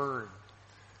His Word.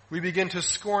 We begin to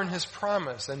scorn His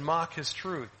promise and mock His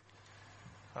truth.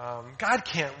 God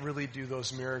can't really do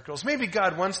those miracles. Maybe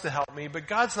God wants to help me, but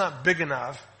God's not big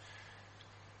enough.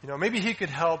 Maybe He could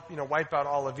help, wipe out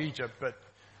all of Egypt, but,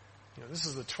 this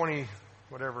is the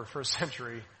first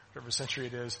century, whatever century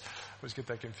it is. I always get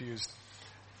that confused.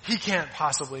 He can't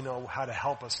possibly know how to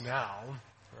help us now,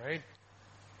 right?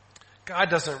 God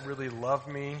doesn't really love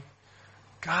me.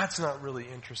 God's not really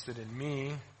interested in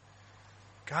me.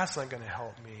 God's not going to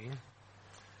help me.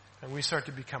 And we start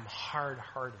to become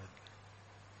hard-hearted.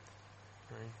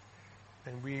 Right?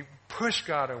 And we push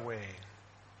God away.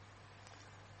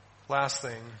 Last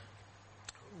thing,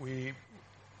 we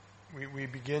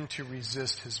begin to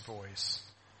resist His voice.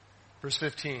 Verse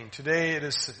 15, today it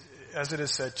is, as it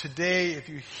is said, today if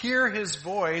you hear His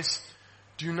voice,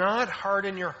 do not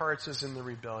harden your hearts as in the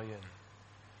rebellion.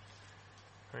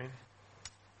 Right?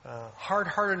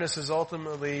 Hard-heartedness is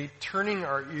ultimately turning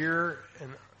our ear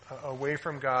away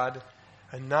from God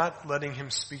and not letting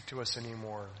Him speak to us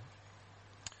anymore.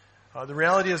 The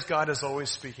reality is God is always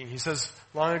speaking. He says,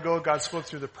 long ago God spoke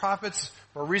through the prophets.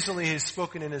 More recently He's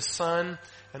spoken in His Son.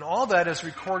 And all that is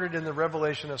recorded in the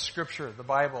revelation of Scripture, the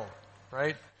Bible.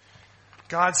 Right?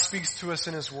 God speaks to us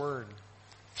in His Word,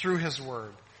 through His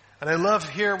Word. And I love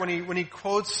here when he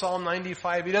quotes Psalm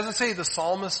 95, he doesn't say the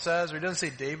psalmist says, or he doesn't say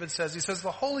David says, he says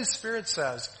the Holy Spirit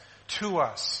says to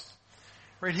us.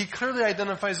 Right? He clearly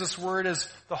identifies this word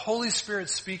as the Holy Spirit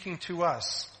speaking to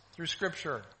us through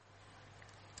Scripture.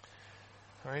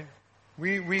 Right?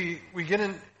 We get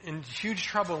in huge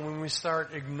trouble when we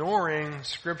start ignoring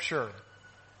Scripture.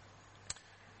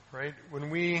 Right?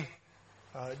 When we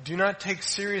do not take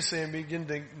seriously and begin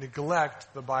to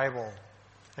neglect the Bible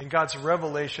and God's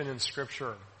revelation in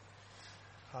Scripture.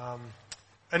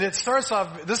 And it starts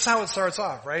off, this is how it starts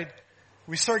off, right?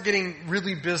 We start getting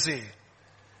really busy.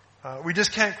 We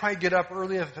just can't quite get up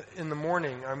early in the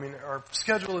morning. Our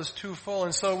schedule is too full,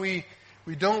 and so we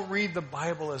don't read the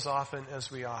Bible as often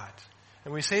as we ought.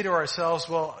 And we say to ourselves,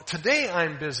 well, today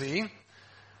I'm busy,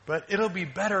 But it'll be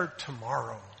better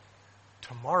tomorrow.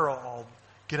 Tomorrow I'll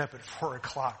get up at 4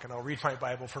 o'clock and I'll read my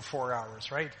Bible for 4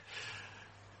 hours, right?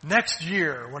 Next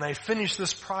year, when I finish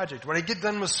this project, when I get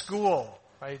done with school,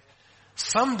 right?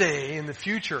 Someday in the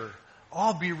future,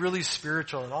 I'll be really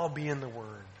spiritual and I'll be in the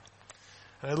Word.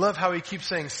 And I love how he keeps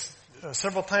saying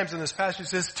several times in this passage, he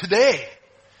says,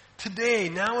 today,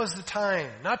 now is the time.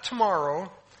 Not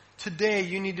tomorrow. Today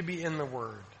you need to be in the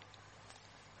Word.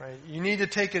 Right? You need to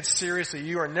take it seriously.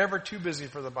 You are never too busy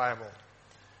for the Bible.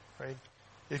 Right?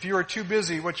 If you are too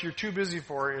busy, what you're too busy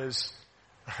for is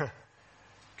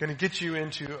going to get you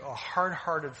into a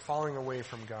hard-hearted falling away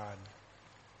from God.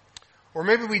 Or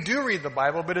maybe we do read the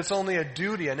Bible, but it's only a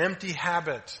duty, an empty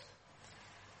habit.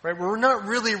 Right? We're not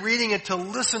really reading it to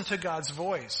listen to God's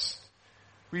voice.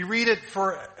 We read it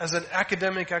as an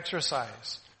academic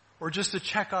exercise, or just to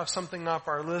check off something off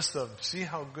our list of, see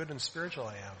how good and spiritual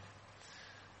I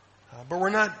am. But we're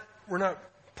not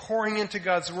pouring into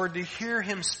God's Word to hear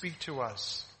Him speak to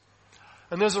us.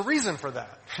 And there's a reason for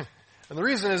that. And the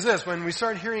reason is this: when we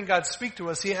start hearing God speak to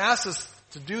us, He asks us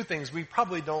to do things we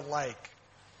probably don't like.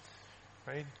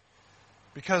 Right?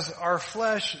 Because our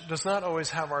flesh does not always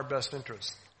have our best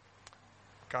interest.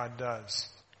 God does.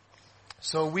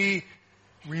 So we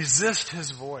resist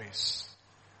His voice.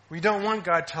 We don't want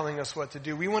God telling us what to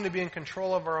do. We want to be in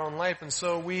control of our own life, and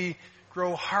so we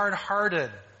grow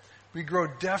hard-hearted. We grow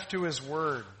deaf to His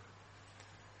Word.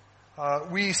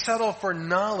 We settle for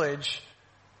knowledge,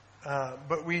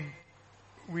 but we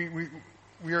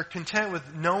are content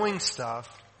with knowing stuff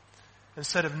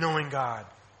instead of knowing God.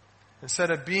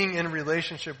 Instead of being in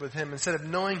relationship with Him, instead of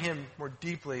knowing Him more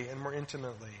deeply and more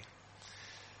intimately.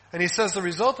 And he says the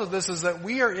result of this is that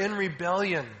we are in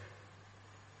rebellion.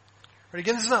 But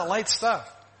again, this is not light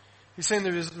stuff. He's saying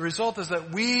the result is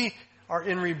that we are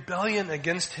in rebellion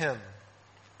against Him.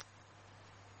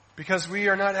 Because we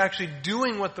are not actually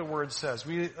doing what the Word says.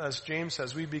 We, as James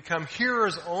says, we become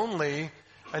hearers only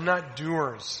and not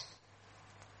doers.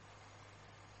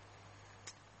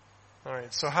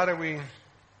 Alright, so how do we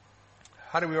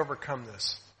overcome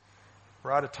this?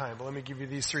 We're out of time, but let me give you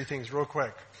these 3 things real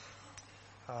quick.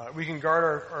 We can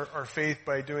guard our faith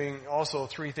by doing also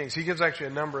 3 things. He gives actually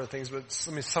a number of things, but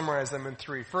let me summarize them in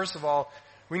 3. First of all,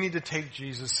 we need to take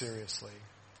Jesus seriously.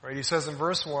 Right? He says in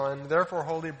verse 1, "Therefore,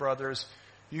 holy brothers,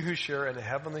 you who share in a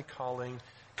heavenly calling,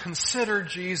 consider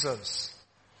Jesus."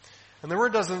 And the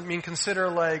word doesn't mean consider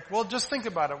like, well, just think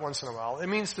about it once in a while. It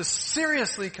means to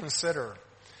seriously consider.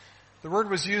 The word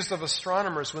was used of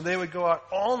astronomers when they would go out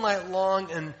all night long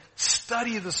and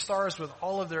study the stars with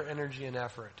all of their energy and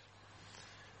effort.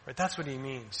 Right? That's what he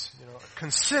means.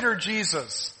 Consider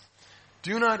Jesus.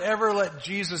 Do not ever let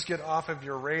Jesus get off of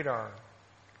your radar.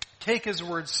 Take His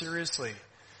word seriously.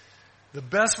 The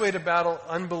best way to battle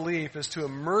unbelief is to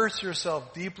immerse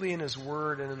yourself deeply in His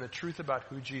word and in the truth about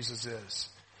who Jesus is.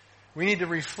 We need to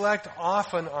reflect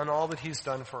often on all that He's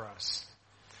done for us.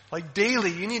 Like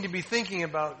daily, you need to be thinking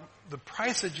about the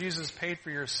price that Jesus paid for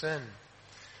your sin.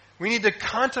 We need to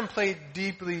contemplate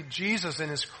deeply Jesus and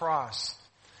His cross,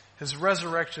 His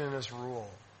resurrection and His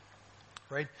rule.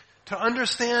 Right? To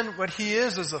understand what He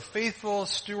is as a faithful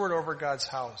steward over God's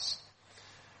house.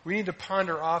 We need to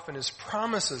ponder often His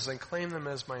promises and claim them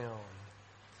as my own.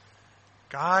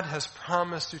 God has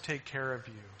promised to take care of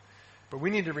you. But we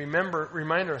need to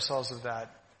remind ourselves of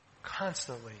that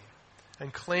constantly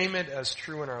and claim it as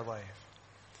true in our life.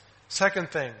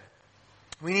 Second thing,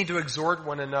 we need to exhort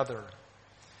one another.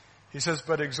 He says,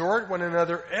 but exhort one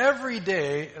another every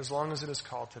day as long as it is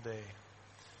called today.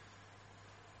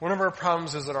 One of our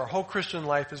problems is that our whole Christian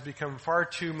life has become far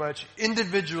too much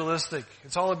individualistic.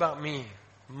 It's all about me,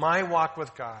 my walk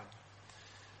with God.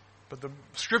 But the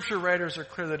scripture writers are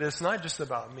clear that it's not just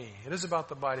about me. It is about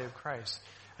the body of Christ.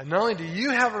 And not only do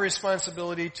you have a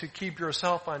responsibility to keep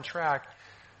yourself on track,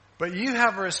 but you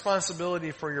have a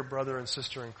responsibility for your brother and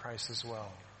sister in Christ as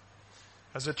well.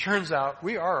 As it turns out,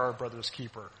 we are our brother's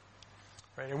keeper.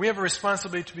 Right? And we have a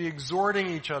responsibility to be exhorting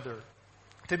each other,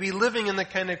 to be living in the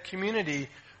kind of community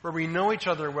where we know each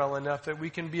other well enough that we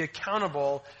can be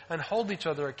accountable and hold each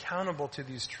other accountable to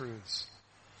these truths.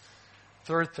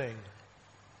 Third thing,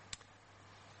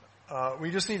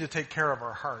 we just need to take care of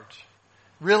our heart.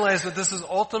 Realize that this is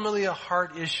ultimately a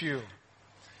heart issue.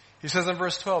 He says in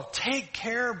verse 12, take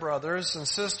care, brothers and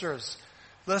sisters,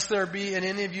 lest there be in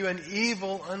any of you an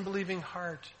evil, unbelieving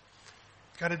heart.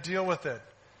 Got to deal with it.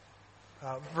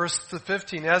 Verse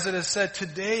 15, as it is said,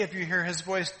 today if you hear His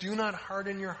voice, do not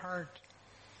harden your heart.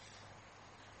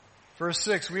 Verse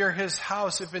 6, we are His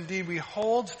house if indeed we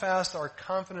hold fast our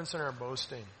confidence and our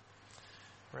boasting.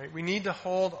 Right? We need to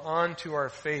hold on to our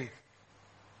faith.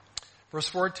 Verse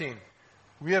 14,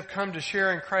 We have come to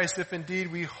share in Christ if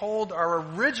indeed we hold our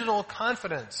original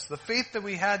confidence, the faith that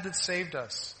we had that saved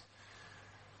us.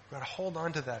 We've got to hold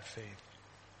on to that faith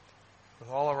with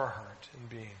all of our heart and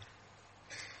being.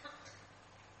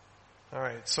 All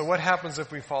right, so what happens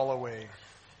if we fall away?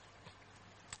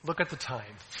 Look at the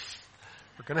time.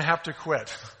 We're going to have to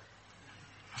quit.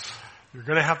 You're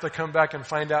going to have to come back and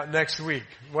find out next week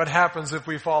what happens if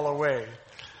we fall away.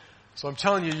 So I'm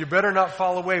telling you, you better not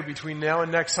fall away between now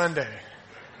and next Sunday.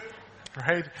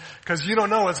 Right? Because you don't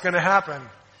know what's going to happen.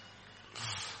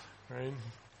 Right?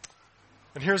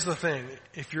 And here's the thing.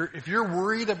 If you're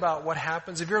worried about what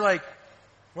happens, if you're like,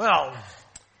 well,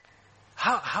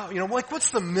 how what's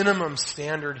the minimum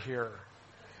standard here?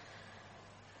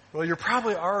 Well, you're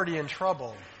probably already in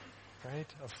trouble, right,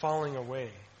 of falling away.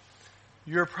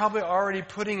 You're probably already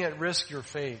putting at risk your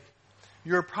faith.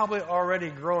 You're probably already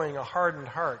growing a hardened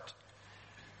heart,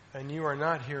 and you are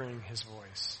not hearing His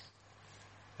voice.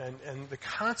 And the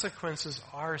consequences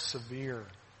are severe.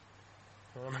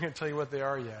 Well, I'm not going to tell you what they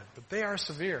are yet, but they are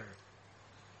severe.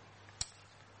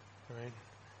 Right?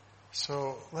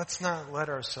 So let's not let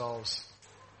ourselves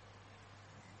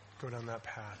go down that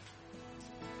path.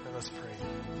 And let's pray.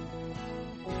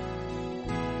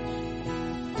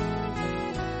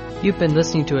 You've been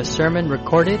listening to a sermon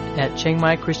recorded at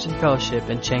Chiangmai Christian Fellowship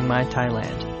in Chiang Mai,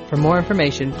 Thailand. For more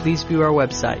information, please view our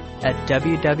website at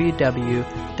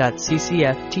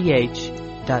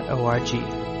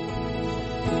www.ccfth.org.